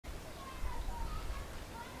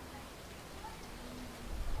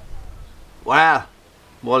Well,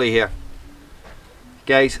 Wally here.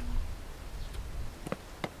 Guys,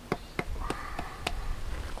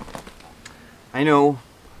 I know,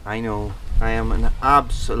 I am an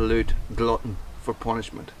absolute glutton for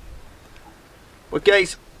punishment. But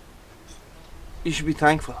guys, you should be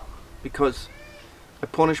thankful because I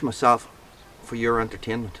punish myself for your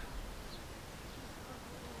entertainment.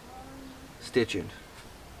 Stay tuned.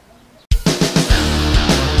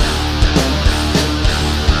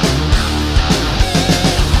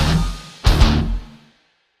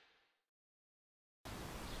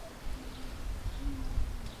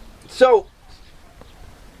 So,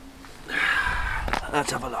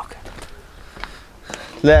 let's have a look.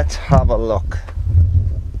 Let's have a look.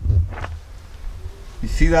 You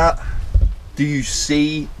see that? Do you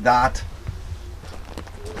see that?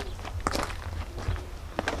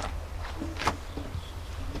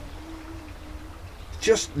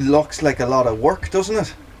 Just looks like a lot of work, doesn't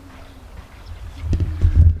it?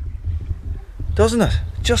 Doesn't it?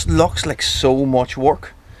 Just looks like so much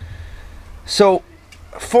work. So,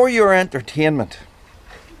 for your entertainment,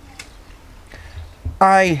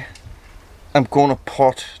 I am going to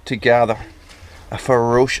put together a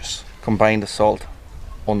Ferocious Combined Assault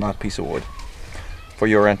on that piece of wood for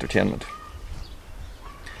your entertainment.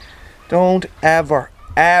 Don't ever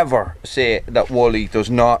say that Wally does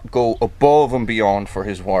not go above and beyond for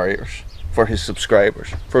his warriors, for his subscribers,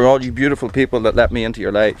 for all you beautiful people that let me into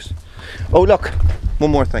your lives. Oh look,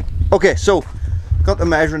 one more thing. Okay, so got the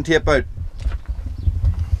measuring tape out.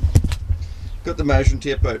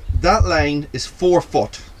 That line is 4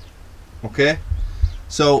 foot. Okay,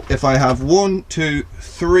 so if I have 1, 2,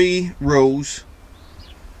 3 rows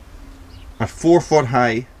at 4 foot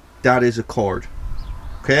high, that is a cord.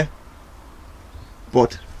 Okay,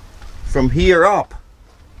 but from here up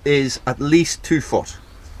is at least 2 foot.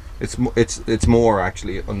 It's more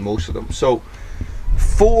actually on most of them. So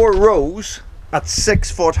 4 rows at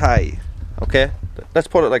 6 foot high. Okay, let's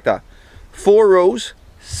put it like that. 4 rows,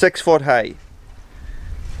 6 foot high.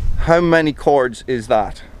 How many cords is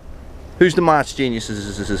that? Who's the maths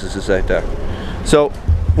geniuses out there? So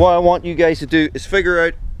what I want you guys to do is figure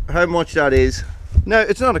out how much that is. Now,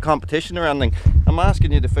 it's not a competition or anything. I'm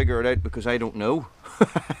asking you to figure it out because I don't know.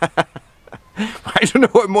 I don't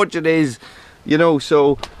know how much it is, you know.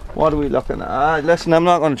 So what are we looking at? Listen, I'm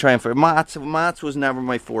not going to try and figure maths. Maths was never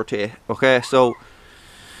my forte. Okay, so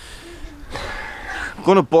I'm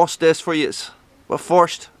going to bust this for you, but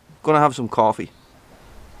first I'm going to have some coffee.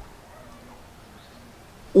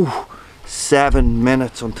 Ooh, 7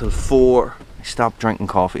 minutes until 4. I stopped drinking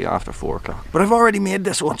coffee after 4 o'clock. But I've already made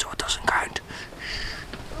this one, so it doesn't count.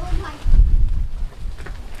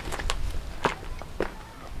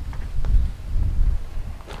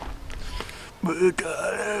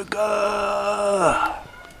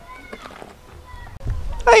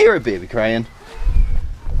 I hear a baby crying.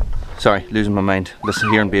 Sorry, losing my mind. Listen,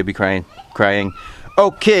 hearing baby crying.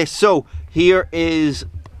 Okay, so here is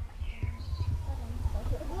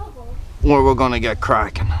where we're gonna get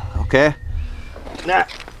cracking, okay? Now,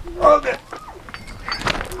 okay.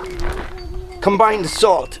 Combined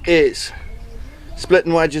assault is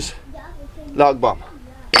splitting wedges, log bomb,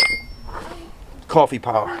 coffee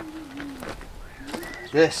power.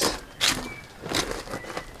 This.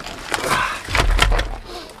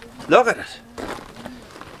 Look at it.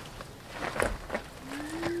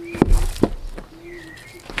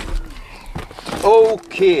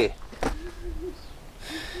 Okay.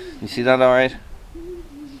 You see that alright? I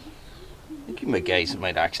think my guys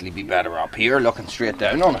might actually be better up here looking straight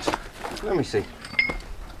down on it. Let me see.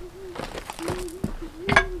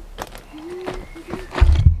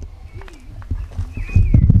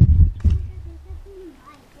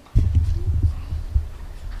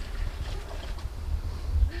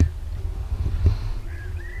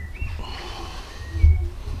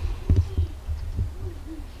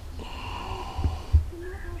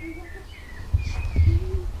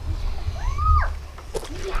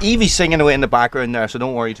 Evie's singing away in the background there, so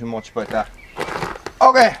don't worry too much about that.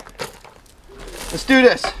 Okay, let's do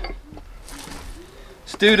this.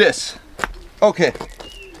 Let's do this. Okay,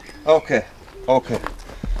 okay, okay.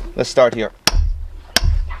 Let's start here.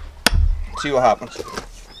 See what happens.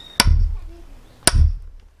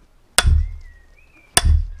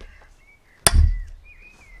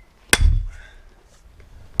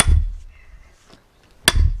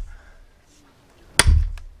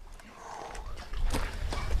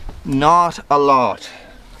 Not a lot.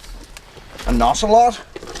 And not a lot.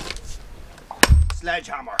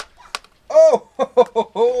 Sledgehammer. Oh! Ho, ho,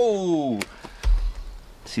 ho, ho.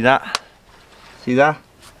 See that? See that?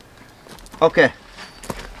 Okay.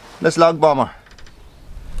 Let's log bomber.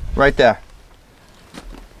 Right there.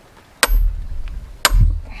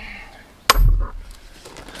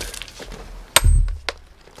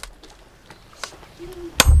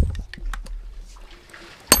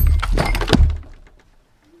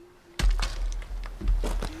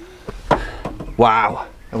 Wow,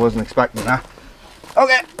 I wasn't expecting that.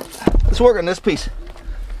 Okay, let's work on this piece.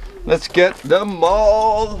 Let's get the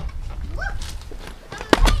maul.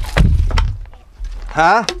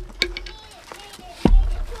 Huh?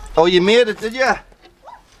 Oh, you made it, did you? I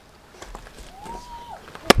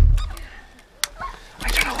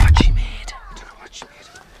don't know what she made. I don't know what she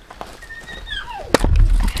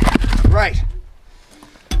made. Right.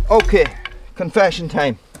 Okay, confession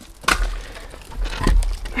time.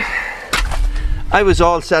 I was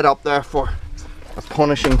all set up there for a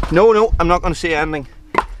punishing. No, I'm not going to say anything.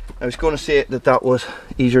 I was going to say that that was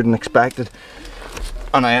easier than expected.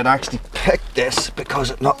 And I had actually picked this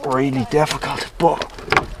because it looked really difficult, but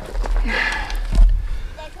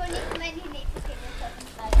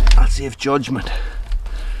I'll save judgment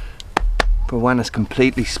for when it's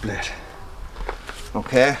completely split.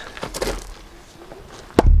 Okay.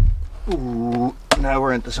 Ooh, now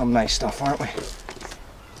we're into some nice stuff, aren't we?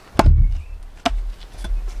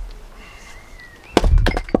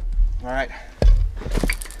 Alright.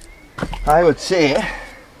 I would say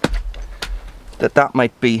that that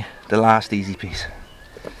might be the last easy piece.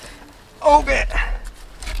 Okay.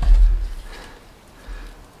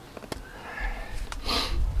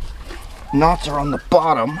 Knots are on the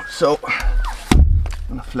bottom, so I'm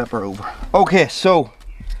gonna flip her over. Okay, so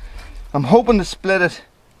I'm hoping to split it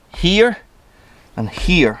here and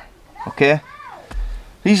here. Okay.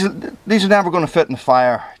 These are never gonna fit in the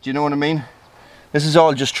fire. Do you know what I mean? This is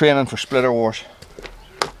all just training for splitter wars.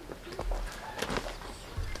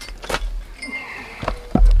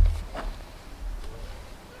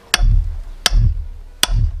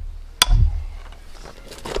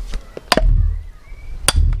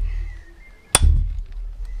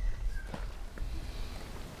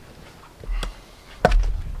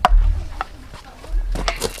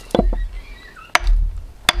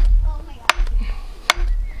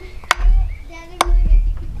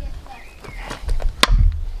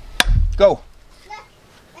 Go.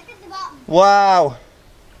 Look at the bottom. Wow.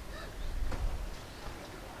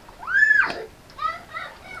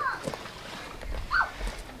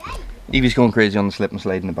 Evie's going crazy on the slip and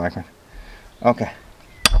slide in the background. Okay.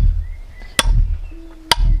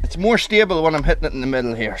 It's more stable when I'm hitting it in the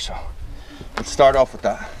middle here, so let's start off with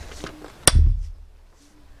that.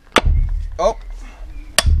 Oh.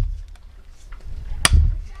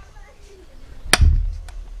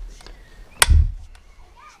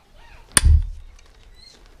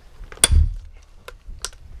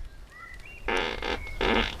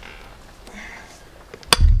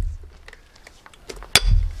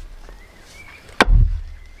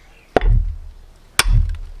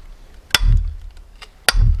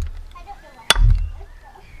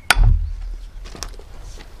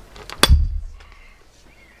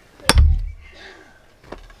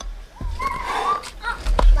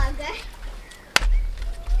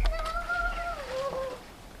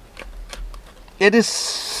 It is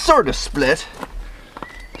sort of split.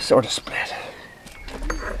 Sort of split.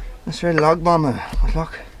 Let's try log bombing. But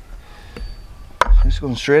look. I'm just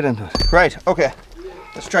going straight into it. Right, okay.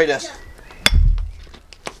 Let's try this.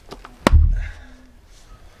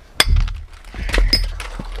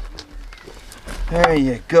 There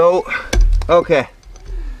you go. Okay.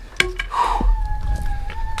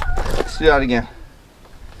 Let's do that again.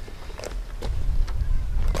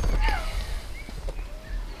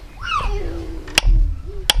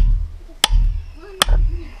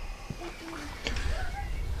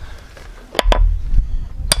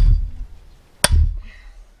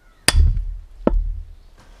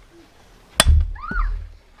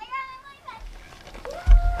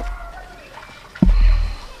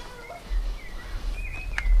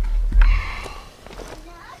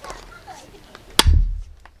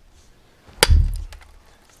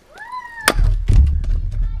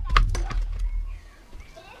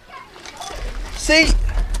 See?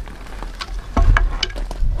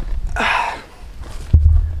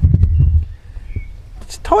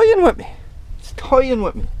 It's toying with me. It's toying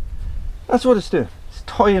with me. That's what it's doing. It's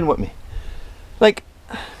toying with me. Like,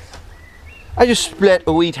 I just split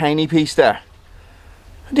a wee tiny piece there.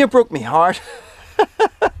 And it broke me heart.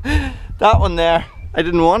 That one there, I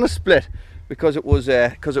didn't want to split because it was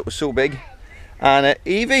so big. And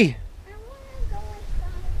Evie,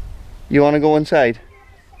 you want to go inside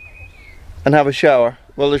and have a shower?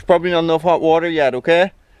 Well, there's probably not enough hot water yet,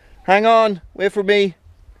 okay? Hang on, wait for me.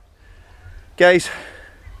 Guys,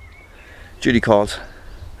 Judy calls.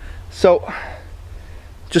 So,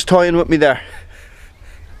 just toying with me there.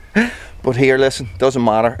 But here, listen, doesn't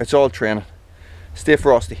matter. It's all training. Stay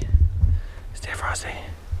frosty. Stay frosty.